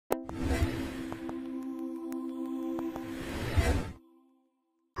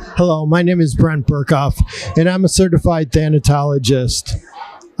Hello, my name is Brent Birkhoff, and I'm a certified thanatologist.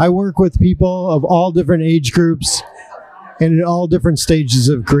 I work with people of all different age groups and in all different stages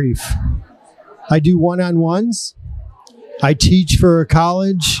of grief. I do one-on-ones, I teach for a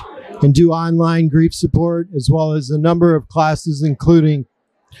college, and do online grief support, as well as a number of classes including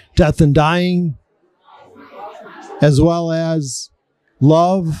death and dying, as well as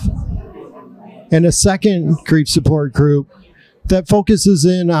love, and a second grief support group that focuses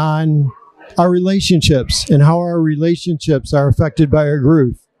in on our relationships and how our relationships are affected by our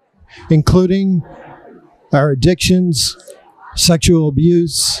grief, including our addictions, sexual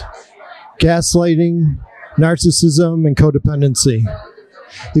abuse, gaslighting, narcissism, and codependency.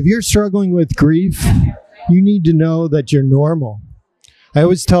 If you're struggling with grief, you need to know that you're normal. I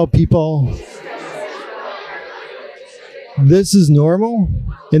always tell people, this is normal,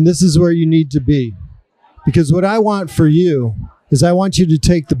 and this is where you need to be. Because what I want for you is I want you to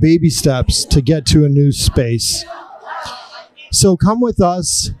take the baby steps to get to a new space. So come with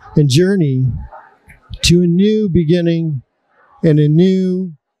us and journey to a new beginning and a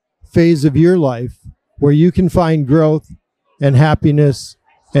new phase of your life where you can find growth and happiness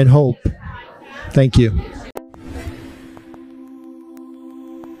and hope. Thank you.